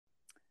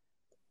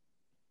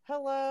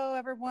Hello,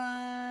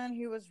 everyone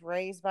who was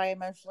raised by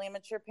emotionally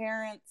immature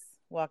parents.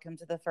 Welcome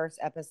to the first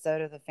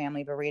episode of the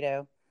Family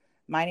Burrito.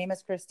 My name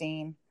is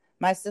Christine.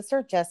 My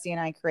sister Jessie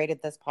and I created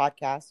this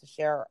podcast to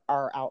share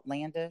our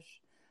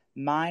outlandish,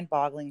 mind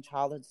boggling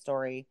childhood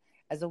story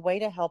as a way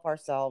to help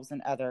ourselves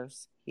and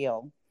others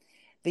heal.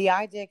 The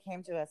idea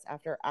came to us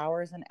after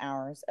hours and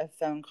hours of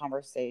phone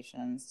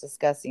conversations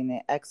discussing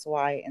the X,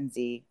 Y, and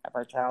Z of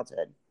our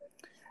childhood.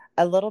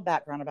 A little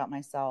background about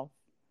myself.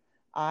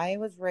 I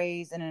was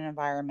raised in an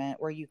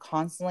environment where you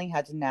constantly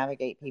had to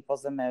navigate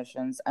people's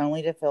emotions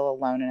only to feel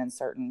alone and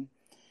uncertain.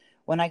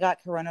 When I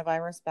got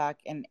coronavirus back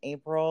in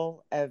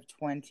April of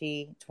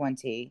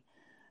 2020,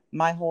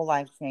 my whole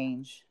life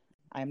changed.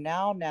 I'm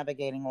now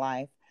navigating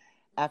life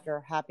after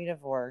a happy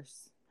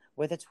divorce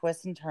with the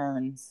twists and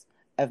turns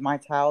of my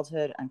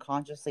childhood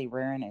unconsciously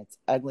rearing its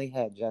ugly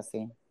head,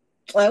 Jesse.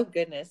 Oh,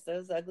 goodness.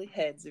 Those ugly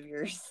heads of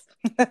yours.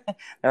 There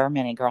are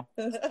many, girl.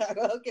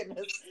 Oh,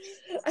 goodness.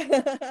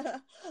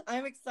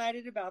 I'm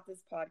excited about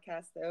this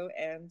podcast, though,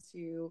 and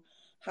to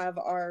have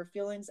our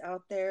feelings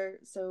out there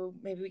so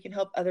maybe we can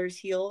help others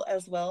heal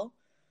as well.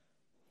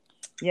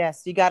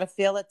 Yes, you got to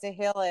feel it to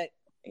heal it.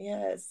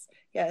 Yes,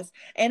 yes.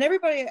 And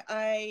everybody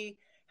I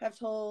have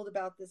told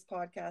about this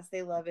podcast,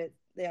 they love it,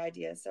 the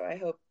idea. So I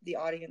hope the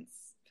audience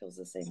feels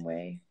the same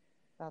way.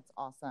 That's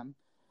awesome.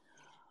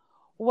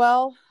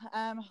 Well,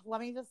 let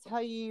me just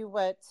tell you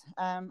what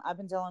I've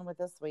been dealing with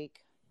this week.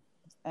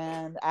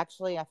 And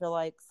actually, I feel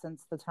like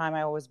since the time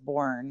I was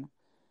born,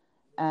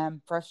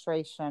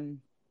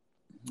 frustration.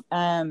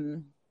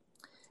 Um,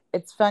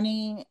 it's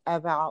funny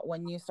about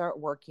when you start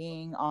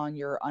working on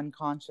your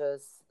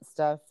unconscious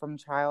stuff from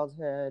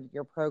childhood,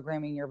 your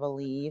programming, your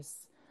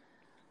beliefs.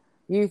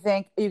 You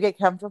think you get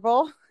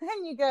comfortable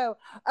and you go,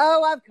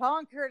 oh, I've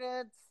conquered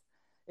it.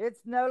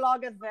 It's no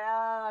longer there.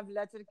 I've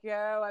let it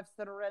go. I've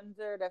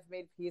surrendered. I've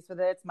made peace with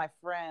it. It's my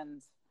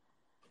friend.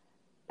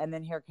 And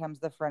then here comes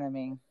the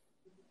frenemy.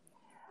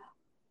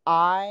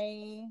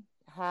 I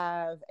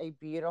have a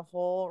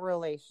beautiful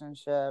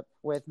relationship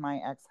with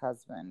my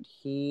ex-husband.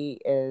 He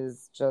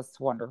is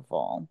just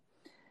wonderful.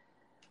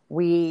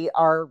 We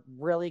are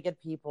really good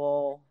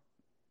people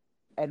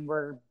and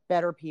we're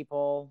better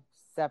people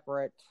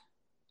separate,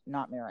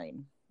 not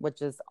married,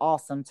 which is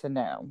awesome to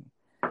know.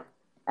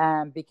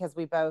 Because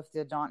we both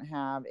did not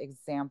have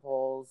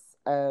examples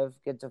of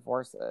good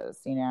divorces,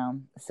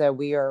 So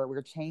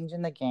we're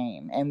changing the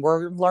game and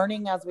we're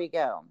learning as we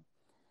go.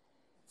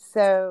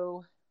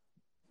 So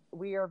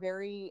we are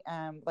very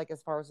like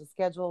as far as the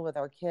schedule with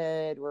our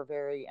kid, we're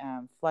very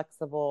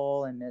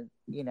flexible and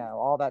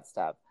all that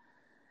stuff.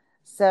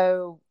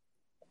 So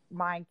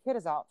my kid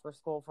is out for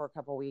school for a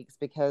couple weeks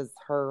because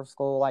her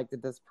school like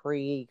did this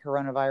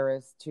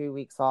pre-coronavirus 2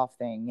 weeks off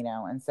thing,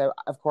 and so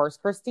of course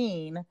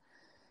Christine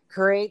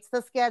creates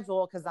the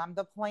schedule because I'm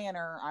the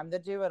planner, I'm the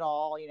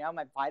do-it-all, I'm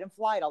at fight and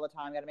flight all the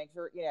time. Got to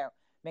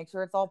make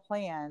sure it's all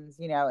planned,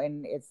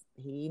 and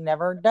he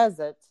never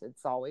does it.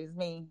 It's always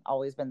me,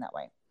 always been that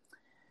way.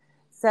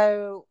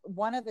 So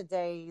one of the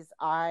days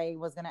I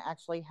was going to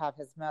actually have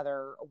his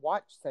mother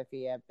watch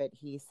Sophia, but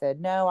he said,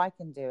 no, I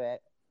can do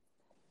it.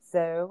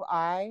 So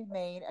I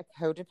made a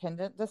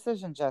codependent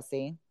decision,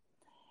 Jesse,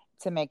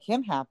 to make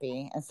him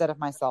happy instead of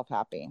myself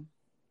happy.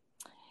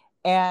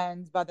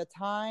 And by the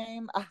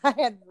time I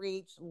had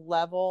reached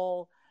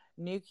level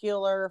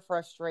nuclear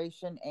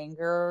frustration,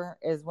 anger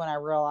is when I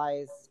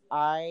realized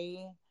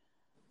I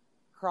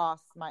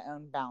crossed my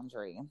own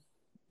boundary.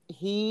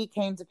 He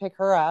came to pick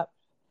her up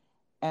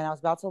and I was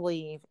about to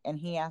leave, and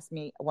he asked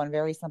me one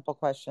very simple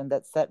question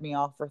that set me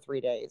off for 3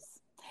 days.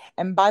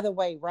 And by the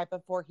way, right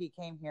before he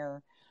came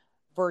here,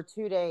 for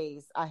 2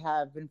 days, I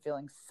have been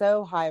feeling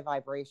so high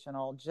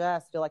vibrational,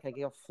 just feel like I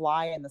could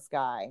fly in the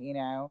sky,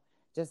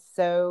 just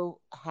so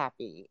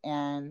happy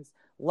and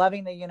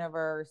loving the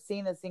universe,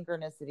 seeing the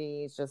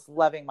synchronicities, just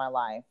loving my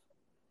life.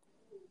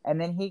 And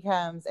then he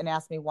comes and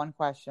asks me one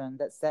question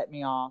that set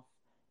me off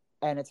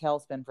and a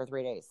tailspin for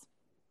 3 days.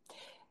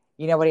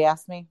 You know what he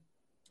asked me?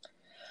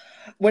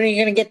 When are you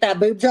going to get that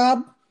boob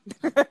job?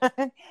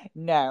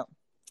 No.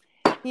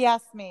 He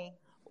asked me,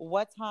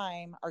 what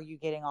time are you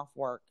getting off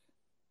work?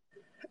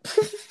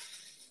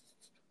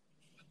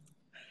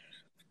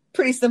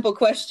 Pretty simple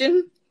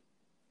question.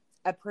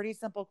 A pretty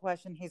simple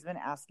question he's been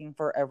asking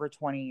for over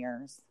 20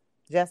 years.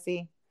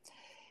 Jesse,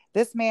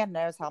 this man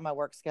knows how my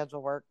work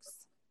schedule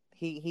works.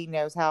 He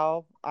knows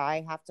how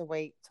I have to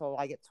wait till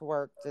I get to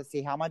work to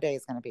see how my day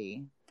is going to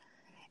be.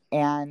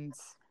 And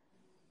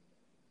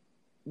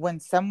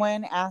when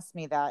someone asks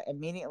me that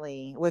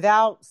immediately,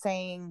 without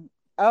saying,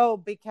 oh,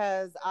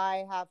 because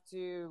I have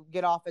to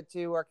get off at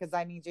 2 or because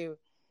I need to,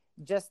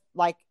 just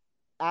like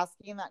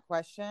asking that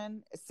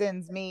question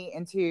sends me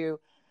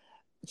into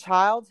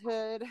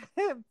childhood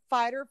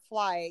fight or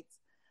flight.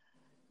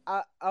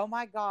 Oh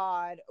my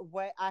God,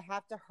 what I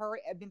have to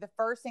hurry. I mean, the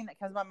first thing that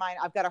comes to my mind,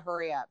 I've got to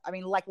hurry up. I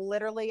mean, like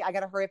literally I got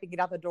to hurry up and get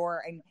out the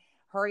door and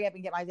hurry up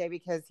and get my day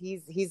because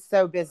he's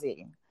so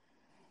busy.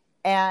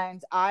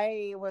 And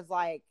I was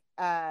like,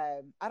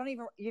 I don't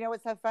even,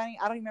 what's so funny?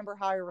 I don't even remember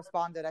how I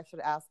responded. I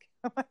should ask.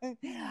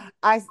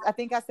 I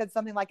think I said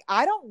something like,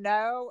 I don't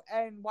know.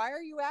 And why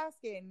are you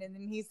asking? And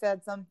then he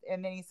said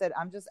and then he said,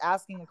 I'm just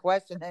asking a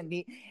question.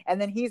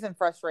 And then he's in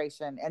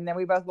frustration. And then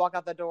we both walk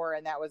out the door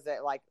and that was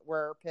it. Like,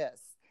 we're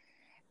pissed.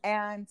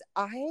 And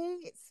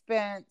I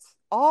spent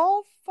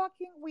all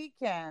fucking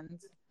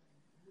weekend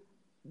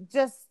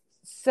just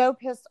so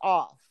pissed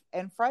off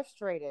and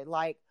frustrated.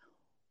 Like,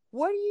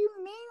 what do you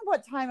mean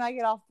what time I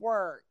get off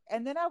work?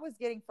 And then I was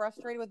getting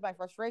frustrated with my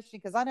frustration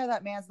because I know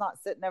that man's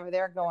not sitting over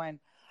there going,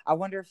 I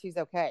wonder if she's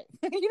okay.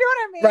 You know what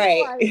I mean?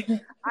 Right.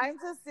 Like, I'm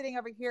just sitting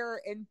over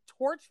here and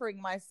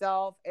torturing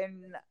myself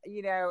and,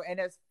 in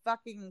a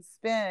fucking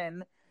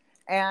spin.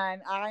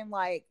 And I'm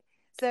like,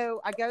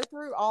 so I go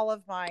through all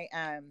of my,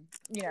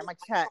 my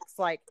checks,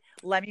 like,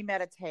 let me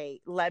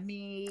meditate, let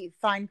me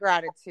find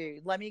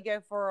gratitude, let me go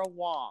for a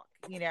walk,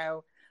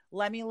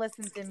 let me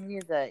listen to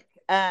music,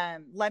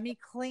 let me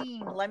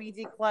clean, let me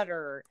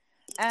declutter.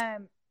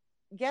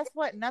 Guess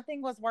what?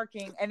 Nothing was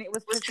working, and it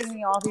was pissing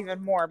me off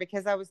even more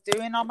because I was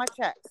doing all my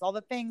checks, all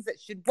the things that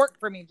should work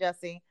for me,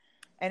 Jesse,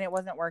 and it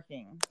wasn't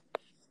working.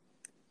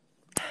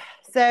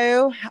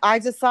 So I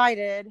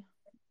decided,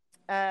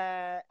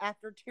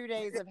 after 2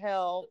 days of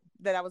hell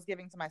that I was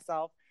giving to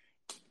myself,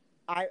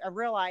 I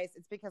realized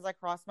it's because I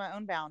crossed my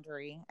own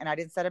boundary and I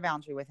didn't set a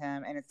boundary with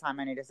him, and it's time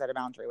I need to set a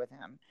boundary with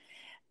him.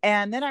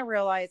 And then I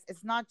realized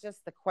it's not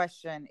just the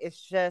question,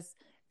 it's just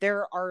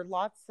there are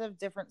lots of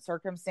different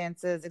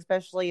circumstances,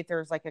 especially if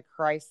there's like a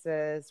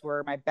crisis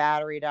where my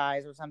battery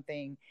dies or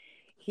something.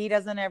 He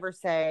doesn't ever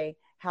say,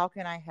 how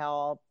can I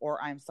help?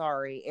 Or I'm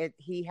sorry.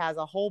 He has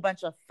a whole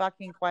bunch of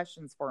fucking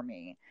questions for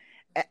me.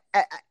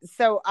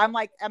 So I'm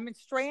like, I'm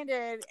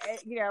stranded,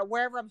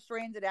 wherever I'm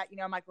stranded at,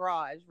 my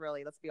garage,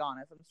 really, let's be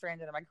honest. I'm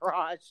stranded in my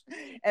garage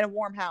in a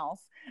warm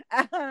house.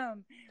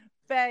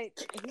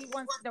 But he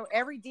wants to know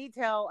every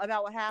detail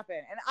about what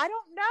happened. And I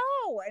don't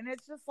know. And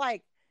it's just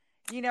like,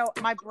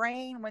 my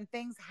brain, when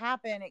things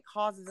happen, it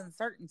causes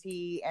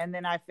uncertainty. And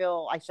then I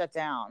feel I shut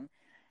down.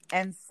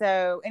 And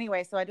so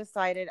anyway, so I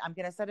decided I'm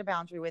going to set a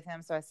boundary with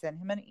him. So I sent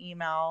him an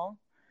email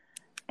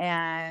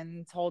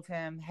and told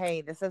him,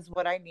 hey, this is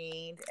what I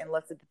need, and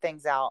listed the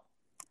things out.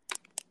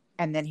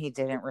 And then he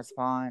didn't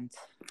respond.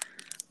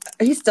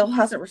 He still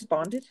hasn't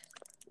responded?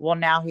 Well,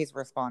 now he's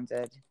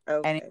responded.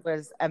 Okay. And it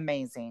was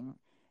amazing.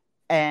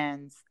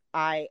 And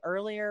I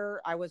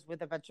was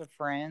with a bunch of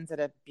friends at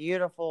a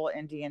beautiful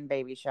Indian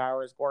baby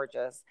shower. It was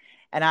gorgeous.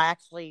 And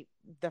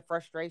the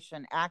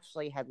frustration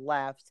actually had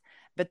left,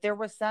 but there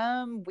was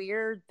some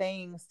weird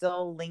thing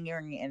still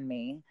lingering in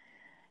me.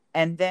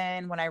 And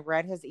then when I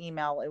read his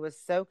email, it was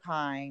so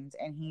kind.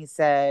 And he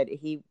said,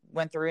 he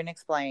went through and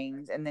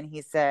explained. And then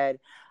he said,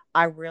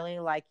 I really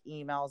like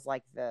emails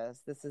like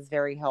this. This is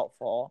very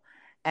helpful.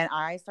 And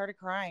I started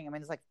crying. I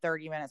mean, it's like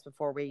 30 minutes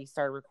before we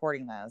started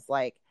recording this,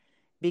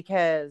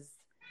 because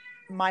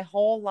my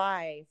whole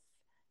life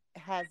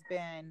has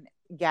been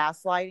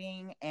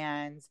gaslighting,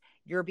 and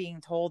you're being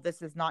told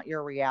this is not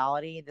your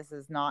reality. This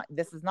is not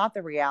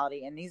the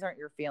reality. And these aren't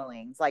your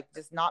feelings, like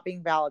just not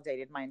being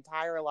validated my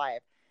entire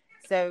life.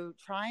 So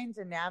trying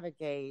to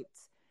navigate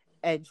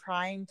and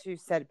trying to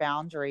set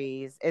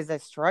boundaries is a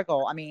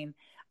struggle. I mean,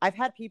 I've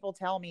had people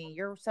tell me,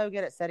 you're so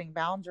good at setting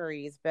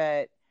boundaries,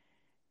 but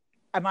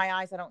in my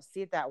eyes, I don't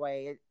see it that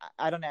way.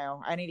 I don't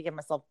know. I need to give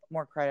myself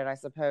more credit, I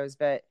suppose.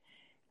 But,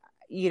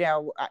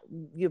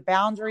 your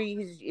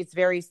boundaries,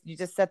 you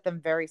just set them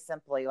very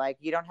simply. Like,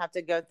 you don't have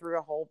to go through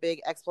a whole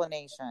big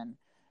explanation.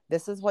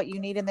 This is what you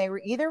need. And they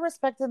either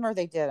respect them or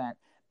they didn't.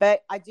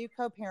 But I do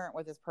co-parent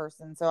with this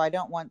person, so I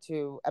don't want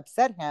to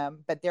upset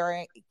him. But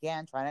they're,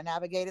 again, trying to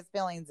navigate his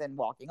feelings and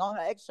walking on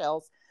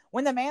eggshells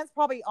when the man's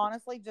probably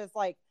honestly just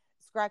like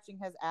scratching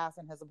his ass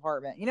in his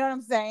apartment. You know what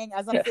I'm saying?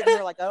 As I'm sitting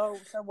here like, oh,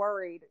 so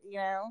worried,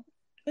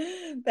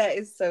 That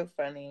is so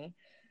funny.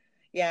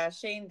 Yeah,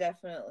 Shane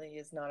definitely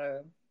is not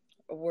a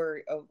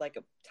worry, like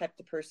a type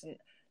of person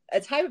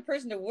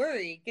to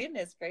worry.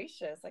 Goodness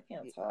gracious, I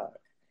can't talk.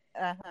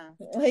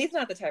 He's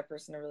not the type of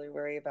person to really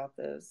worry about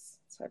those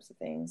types of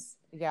things.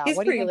 Yeah, he's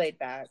pretty laid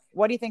back.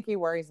 What do you think he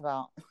worries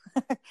about?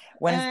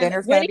 When his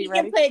dinner's gonna be ready?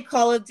 When he can play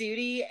Call of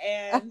Duty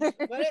and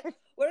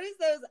what is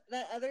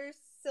that other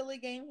silly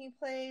game he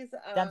plays?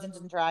 Dungeons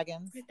and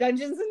Dragons.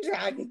 Dungeons and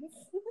Dragons.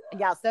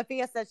 Yeah,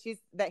 Sophia said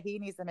that he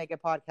needs to make a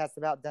podcast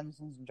about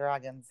Dungeons and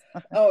Dragons.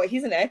 Oh,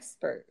 he's an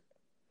expert.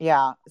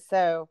 Yeah,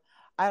 so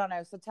I don't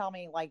know. So tell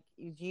me,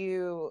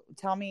 do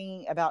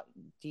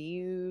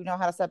you know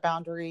how to set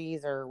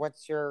boundaries, or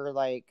what's your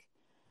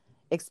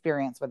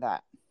experience with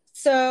that?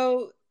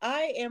 So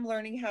I am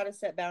learning how to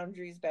set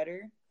boundaries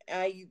better.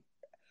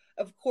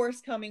 Of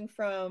course, coming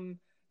from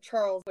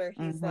Charles, where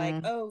he's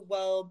like, oh,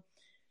 well,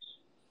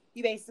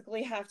 you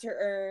basically have to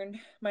earn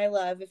my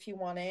love if you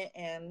want it.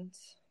 And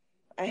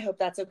I hope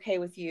that's okay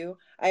with you.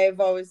 I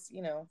have always,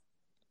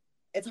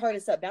 it's hard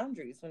to set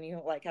boundaries when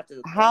you have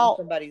to earn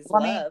somebody's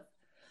love.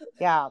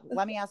 Yeah.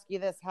 Let me ask you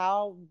this.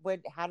 How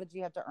did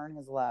you have to earn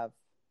his love?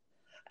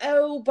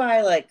 Oh,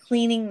 by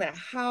cleaning the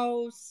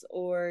house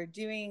or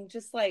doing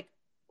just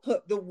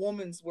the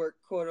woman's work,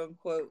 quote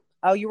unquote.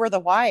 Oh, you were the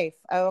wife.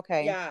 Oh,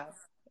 okay. Yeah.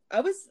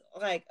 I was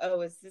like,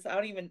 oh, is this? I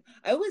don't even.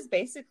 I was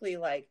basically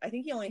like, I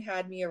think he only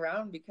had me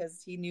around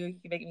because he knew he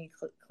could make me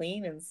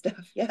clean and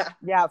stuff. Yeah.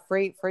 Yeah,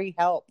 free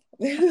help.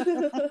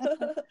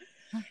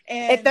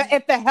 And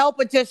If the help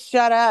would just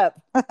shut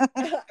up.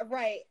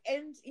 right,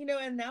 and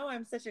and now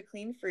I'm such a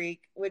clean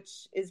freak,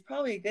 which is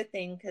probably a good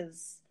thing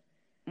because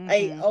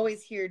I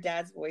always hear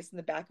Dad's voice in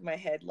the back of my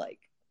head, like,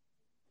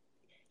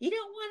 you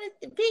don't want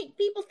to think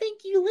people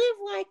think you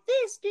live like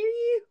this, do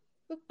you?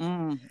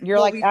 You're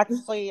Well, like,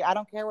 actually, I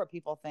don't care what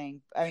people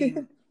think. I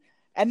mean,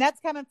 and that's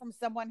coming from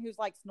someone who's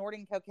like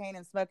snorting cocaine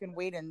and smoking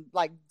weed and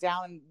like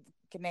down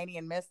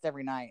Canadian mist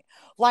every night.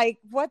 Like,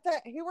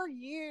 who are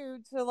you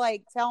to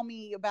like tell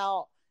me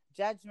about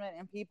judgment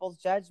and people's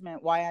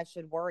judgment, why I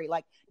should worry?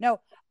 Like, no,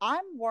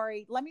 I'm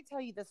worried. Let me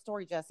tell you this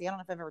story, Jesse. I don't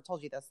know if I've ever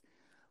told you this.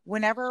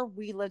 Whenever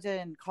we lived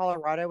in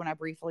Colorado, when I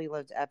briefly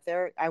lived up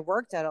there, I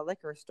worked at a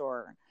liquor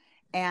store.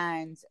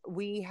 And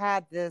we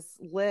had this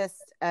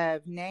list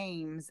of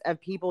names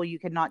of people you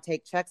could not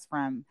take checks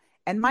from.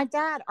 And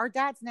our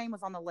dad's name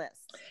was on the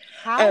list.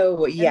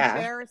 How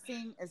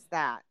embarrassing is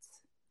that?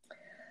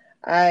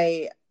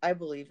 I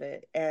believe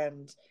it.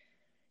 And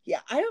yeah,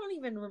 I don't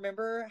even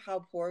remember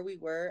how poor we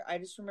were. I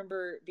just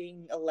remember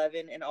being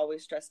 11 and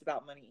always stressed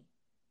about money.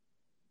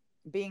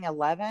 Being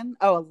 11?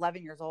 Oh,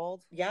 11 years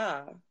old?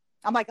 Yeah.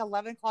 I'm like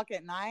 11 o'clock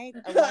at night.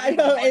 I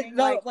know.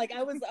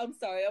 I'm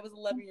sorry. I was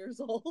 11 years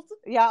old.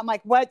 Yeah. I'm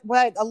like, what,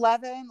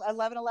 11,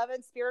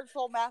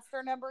 spiritual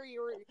master number.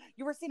 You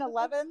were seeing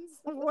 11s.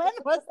 When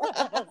was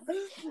that?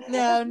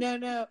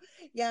 No.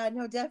 Yeah,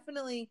 no,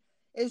 definitely.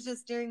 It was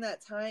just during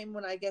that time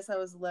when I guess I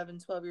was 11,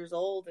 12 years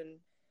old. And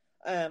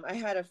I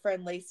had a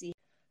friend, Lacey,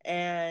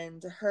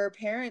 and her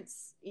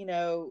parents,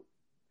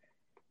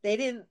 they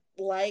didn't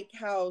like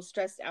how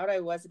stressed out I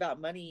was about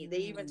money. They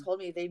even told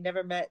me they've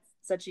never met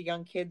such a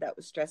young kid that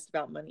was stressed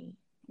about money.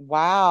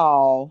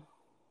 Wow.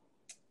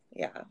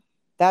 Yeah.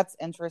 That's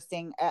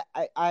interesting.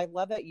 I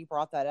love that you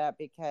brought that up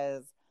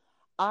because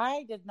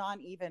I did not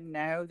even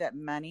know that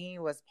money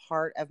was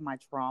part of my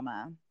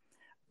trauma.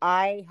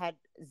 I had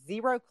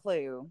zero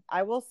clue.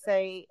 I will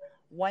say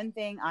one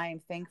thing I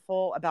am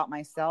thankful about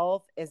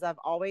myself is I've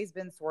always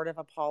been sort of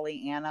a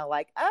Pollyanna,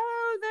 like,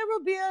 oh, there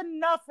will be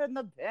enough in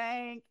the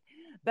bank.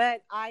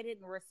 But I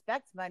didn't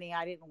respect money.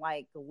 I didn't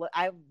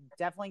I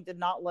definitely did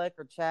not look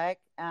or check.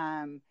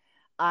 I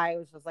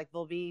was just like,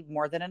 there'll be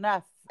more than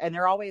enough. And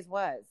there always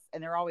was,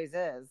 and there always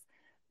is.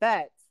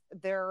 But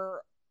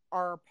there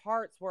are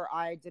parts where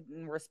I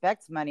didn't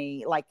respect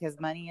money, like, because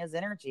money is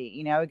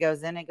energy, it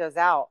goes in, it goes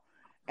out.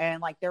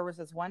 And like, there was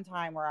this one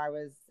time where I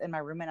was in my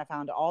room and I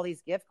found all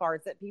these gift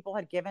cards that people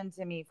had given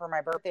to me for my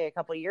birthday a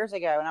couple of years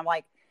ago. And I'm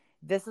like,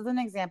 this is an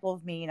example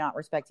of me not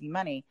respecting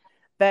money.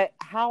 But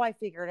how I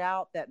figured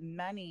out that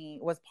money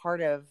was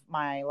part of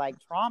my like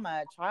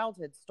trauma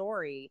childhood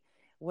story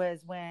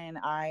was when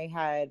I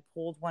had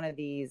pulled one of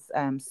these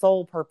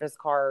soul purpose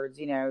cards.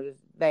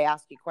 They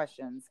ask you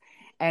questions,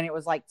 and it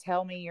was like,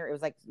 it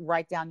was like,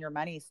 write down your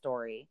money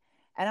story.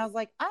 And I was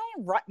like, I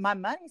ain't right my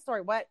money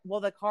story. What?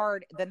 Well,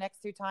 the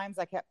next 2 times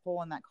I kept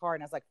pulling that card,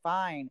 and I was like,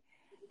 fine.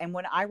 And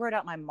when I wrote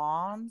out my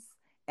mom's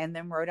and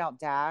then wrote out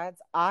dad's,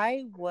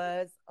 I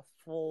was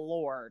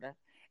floored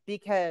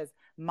because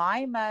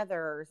my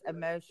mother's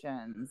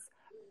emotions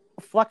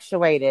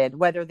fluctuated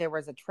whether there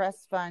was a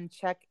trust fund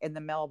check in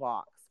the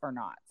mailbox or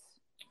not.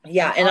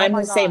 Yeah, and oh I'm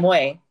the same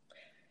way.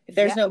 If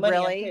there's no money,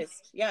 really? I'm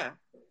pissed. Yeah.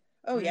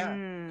 Oh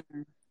yeah.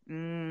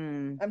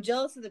 I'm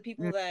jealous of the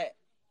people that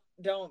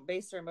don't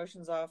base their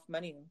emotions off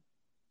money.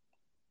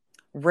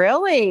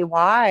 Really?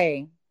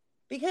 Why?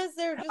 Because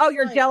they're just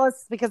you're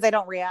jealous because they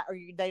don't react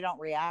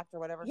or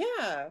whatever.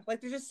 Yeah, like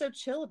they're just so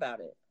chill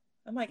about it.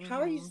 I'm like, how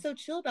are you so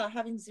chill about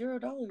having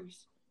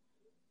 $0?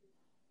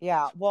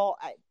 Yeah, well,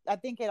 I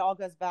think it all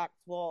goes back.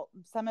 Well,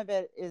 some of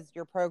it is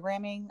your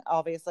programming.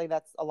 Obviously,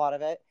 that's a lot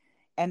of it.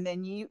 And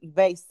then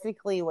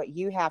basically what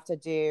you have to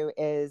do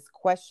is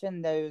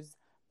question those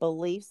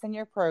beliefs in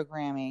your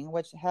programming,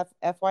 which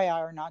FYI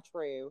are not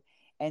true.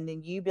 And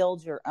then you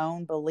build your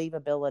own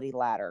believability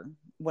ladder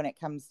when it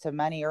comes to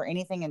money or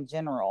anything in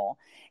general.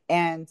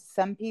 And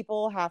some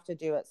people have to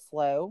do it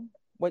slow.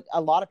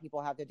 A lot of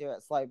people have to do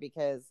it slow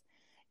because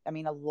I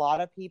know a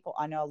lot of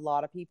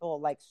people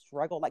like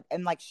struggle, like,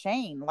 and like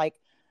Shane, like,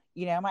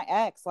 my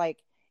ex, like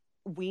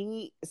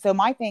so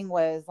my thing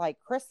was like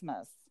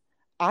Christmas.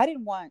 I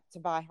didn't want to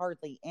buy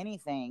hardly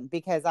anything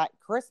because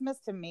Christmas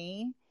to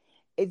me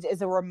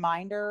is a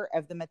reminder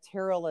of the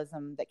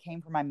materialism that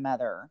came from my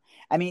mother.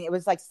 I mean, it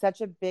was like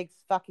such a big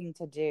fucking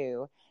to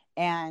do.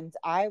 And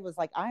I was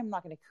like, I'm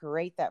not going to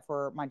create that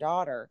for my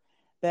daughter.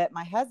 But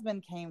my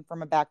husband came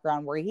from a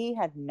background where he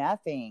had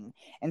nothing.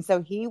 And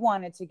so he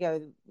wanted to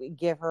go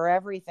give her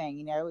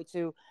everything,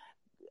 to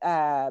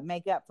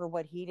make up for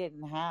what he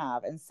didn't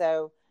have. And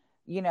so,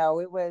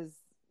 it was,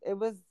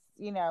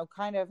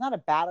 kind of not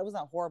it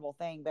wasn't a horrible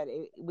thing, but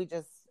we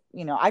just,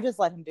 I just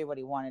let him do what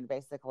he wanted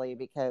basically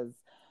because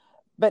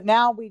But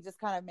now we just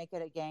kind of make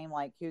it a game,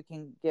 like who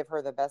can give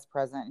her the best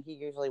present. He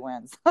usually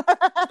wins.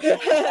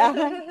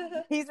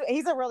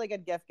 He's a really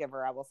good gift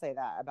giver. I will say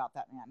that about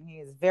that man. He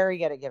is very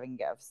good at giving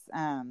gifts.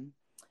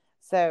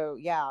 So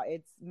yeah,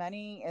 it's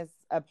money is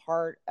a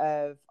part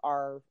of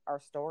our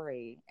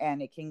story,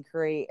 and it can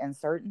create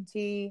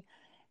uncertainty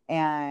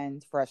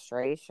and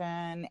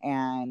frustration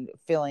and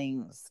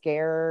feeling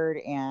scared,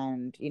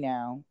 and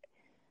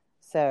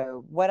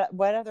so what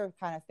other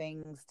kind of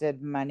things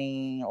did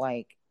money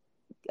like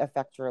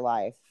affect your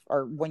life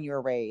or when you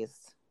were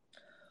raised?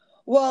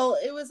 Well,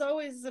 it was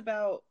always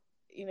about,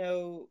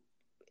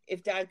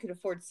 if dad could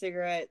afford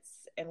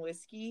cigarettes and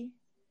whiskey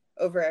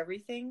over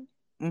everything.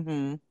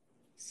 Mm-hmm.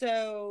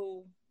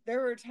 So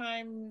there were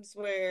times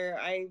where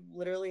I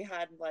literally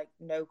had like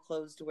no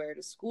clothes to wear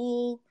to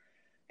school,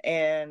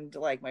 and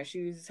like my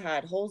shoes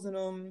had holes in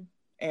them,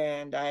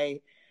 and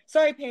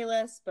sorry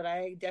Payless, but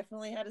I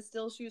definitely had to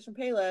steal shoes from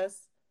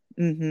Payless.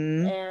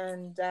 Mm-hmm.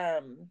 And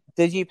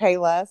Did you pay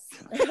less?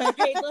 I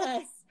paid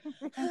less.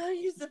 I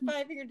used a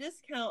 5-figure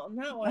discount on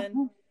that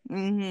one.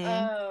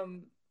 Mm-hmm.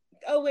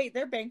 Oh wait,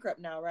 they're bankrupt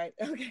now, right?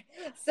 Okay.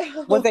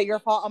 So Was it your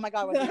fault? Oh my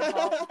God, was it your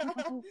fault?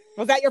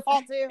 Was that your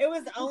fault too? It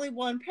was only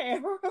one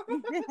pair.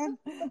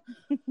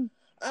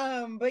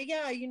 But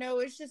yeah,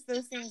 it's just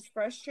those things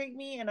frustrate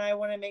me, and I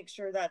want to make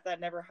sure that that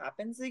never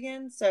happens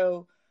again.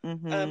 So,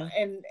 Mm-hmm.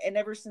 and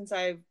ever since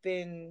I've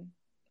been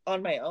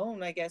on my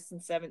own, I guess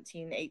since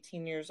 17,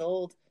 18 years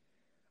old,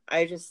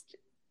 I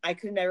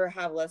could never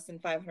have less than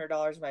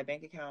 $500 in my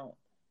bank account.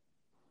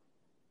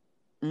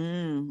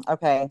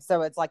 Okay,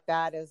 so it's like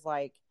that is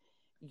like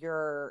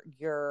your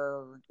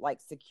like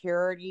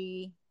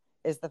security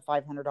is the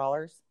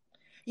 $500.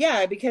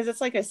 Yeah, because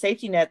it's like a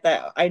safety net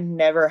that I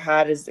never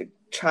had as a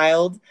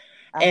child.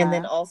 And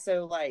then Uh-huh.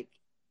 also, like,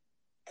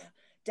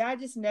 dad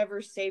just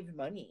never saved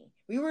money.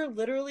 We were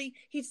literally,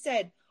 he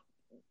said,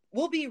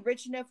 we'll be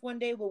rich enough one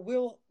day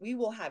where we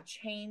will have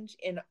change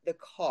in the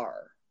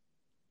car.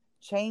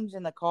 Change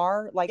in the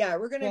car, like Yeah,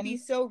 we're gonna be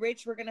pennies. so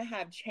rich, we're gonna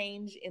have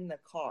change in the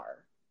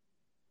car.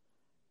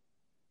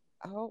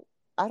 Oh,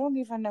 I don't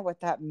even know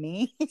what that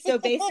means. So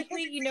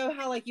basically, you know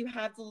how like you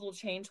have the little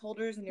change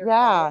holders in your car?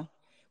 Yeah.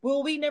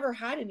 Well, we never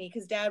had any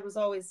because dad was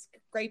always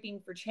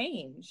scraping for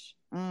change.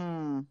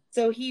 Mm.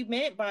 So he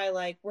meant by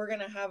like we're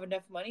gonna have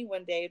enough money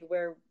one day to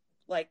where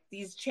like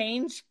this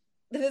change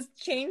thing's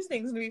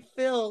gonna be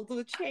filled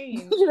with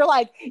change. You're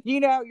like, you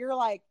know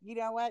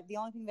what? The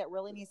only thing that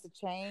really needs to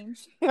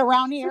change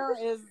around here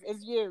is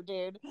you,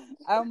 dude.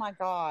 Oh my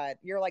God.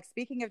 You're like,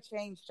 speaking of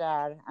change,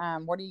 Chad,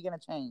 what are you gonna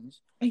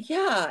change?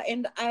 Yeah,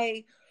 and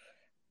I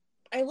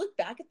look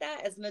back at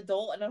that as an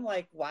adult and I'm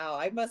like, wow,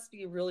 I must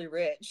be really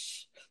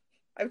rich.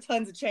 I have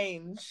tons of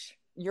change.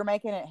 You're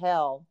making it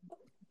hell.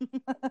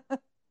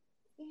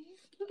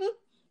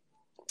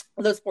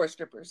 Those poor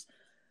strippers.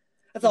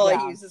 That's all I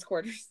Yeah. use is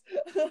quarters.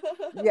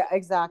 Yeah,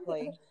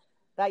 exactly.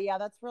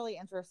 That's really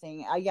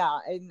interesting. Yeah,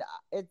 and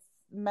it's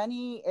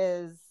money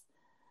is,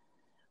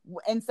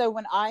 and so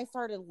when I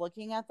started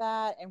looking at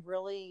that and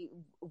really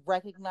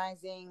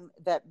recognizing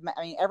that,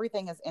 I mean,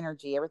 everything is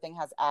energy, everything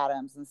has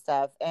atoms and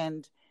stuff.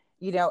 And,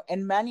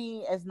 and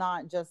money is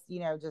not just,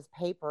 just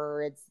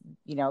paper, it's,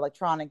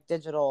 electronic,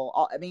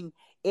 digital. I mean,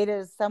 it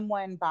is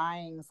someone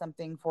buying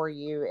something for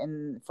you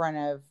in front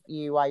of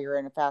you while you're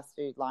in a fast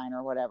food line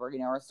or whatever,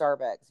 or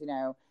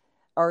Starbucks,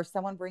 or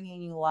someone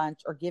bringing you lunch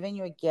or giving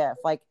you a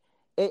gift. Like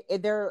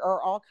there are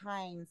all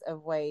kinds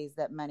of ways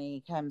that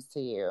money comes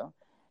to you.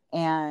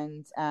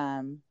 And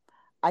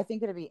I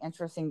think it'd be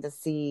interesting to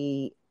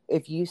see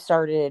if you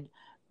started,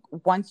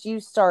 once you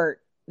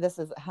start, this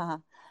is,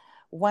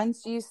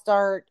 once you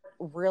start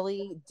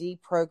really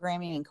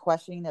deprogramming and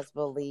questioning those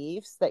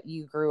beliefs that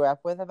you grew up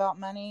with about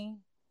money,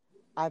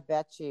 I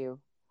bet you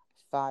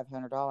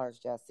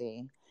 $500,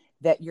 Jesse,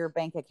 that your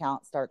bank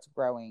account starts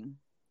growing.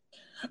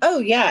 Oh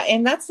yeah,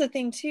 and that's the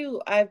thing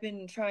too. I've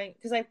been trying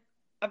because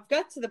I've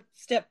got to the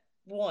step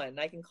one.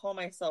 I can call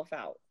myself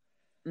out.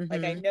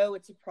 Like I Mm-hmm. know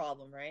it's a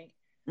problem, right?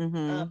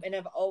 Mm-hmm. And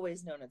I've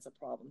always known it's a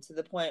problem to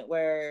the point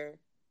where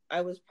I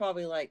was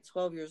probably like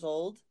 12 years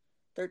old.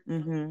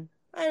 Mm-hmm.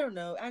 I don't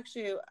know.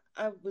 Actually,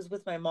 I was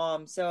with my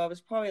mom, so I was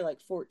probably like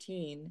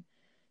 14,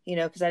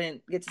 because I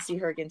didn't get to see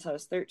her again until I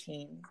was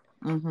 13.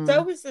 So I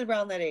Mm-hmm. was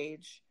around that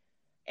age.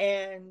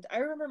 And I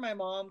remember my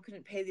mom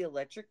couldn't pay the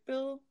electric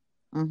bill.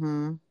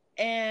 Mm-hmm.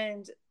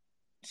 And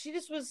she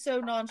just was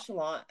so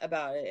nonchalant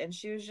about it. And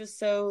she was just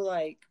so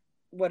like,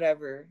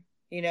 whatever.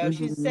 She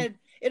Mm-hmm. said,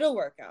 it'll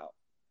work out.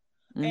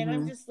 And I'm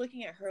Mm-hmm. just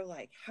looking at her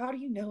like, how do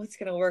you know it's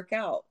going to work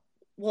out?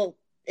 Well,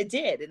 it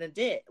did. And it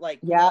did. Like,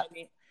 you know Yep. what I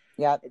mean?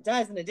 Yep. It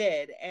does and it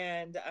did.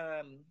 And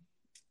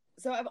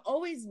so I've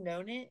always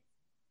known it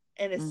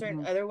in a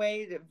certain Mm-hmm. other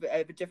way,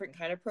 a different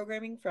kind of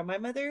programming from my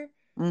mother.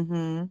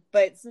 Mm-hmm.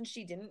 But since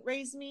she didn't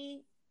raise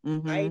me,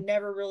 I Mm-hmm.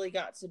 never really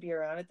got to be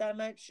around it that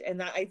much.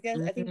 And I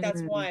think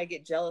that's Mm-hmm. why I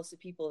get jealous of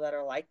people that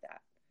are like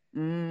that.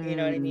 You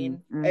know what I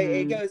mean?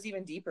 It Mm-hmm. goes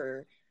even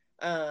deeper.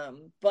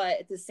 But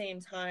at the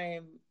same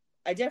time,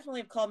 I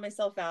definitely have called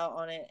myself out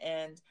on it,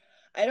 and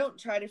I don't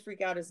try to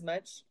freak out as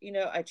much.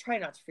 I try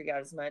not to freak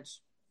out as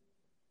much.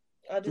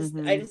 I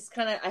just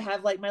kind of, I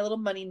have like my little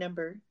money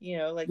number, you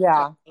know, like you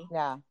taught me.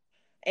 Yeah.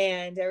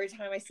 And every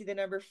time I see the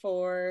number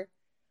 4,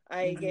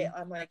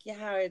 I'm like, yeah,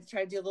 I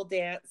try to do a little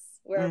dance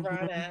wherever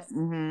I'm at.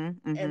 And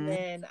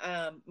then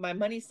my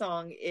money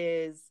song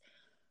is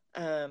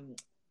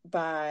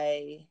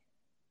by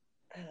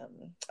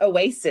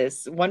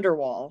Oasis,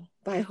 Wonderwall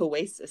by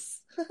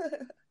Oasis.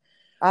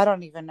 I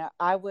don't even know.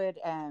 I would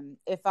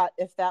if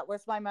that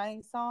was my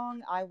money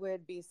song, I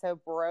would be so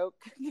broke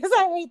because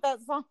I hate that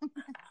song.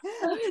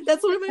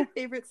 That's one of my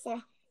favorite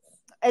songs.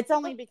 It's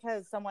only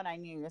because someone I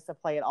knew used to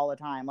play it all the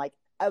time. Like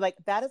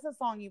that is a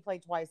song you play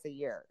twice a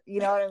year. You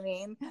know what I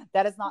mean?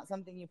 That is not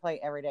something you play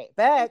every day.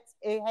 But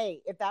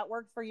hey, if that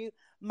works for you,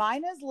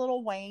 mine is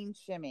Lil Wayne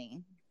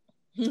Shimmy.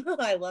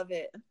 I love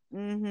it.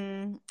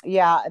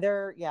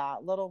 Yeah,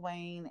 Lil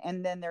Wayne,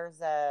 and then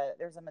there's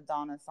a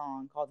Madonna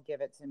song called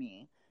 "Give It to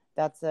Me."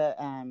 That's a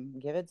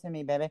 "Give It to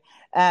Me, Baby."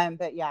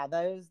 But yeah,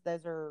 those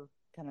are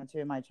kind of two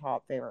of my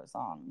top favorite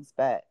songs.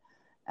 But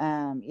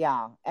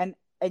yeah, and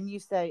you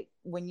say,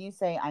 when you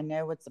say I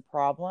know what's the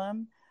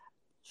problem,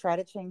 try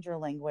to change your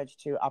language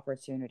to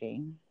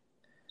opportunity.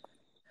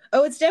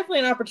 Oh, it's definitely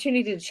an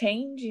opportunity to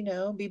change, you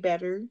know, be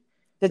better.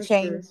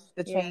 Change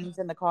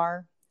in the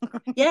car.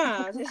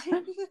 Yeah.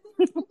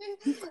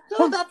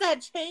 Know about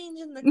that change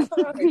in the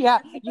car. Yeah.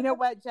 You know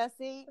what,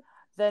 Jesse?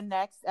 The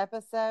next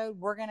episode,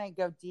 we're going to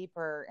go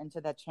deeper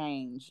into the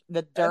change,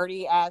 the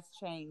dirty ass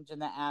change in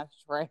the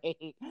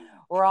ashtray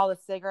where all the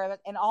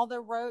cigarettes and all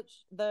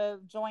the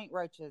joint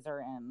roaches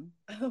are in.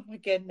 Oh my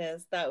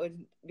goodness. That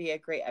would be a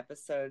great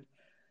episode.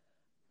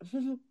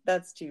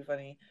 That's too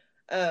funny.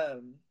 I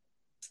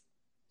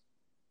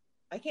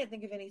can't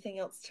think of anything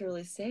else to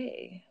really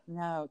say.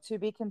 No, to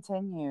be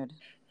continued.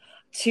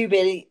 To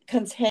be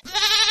content.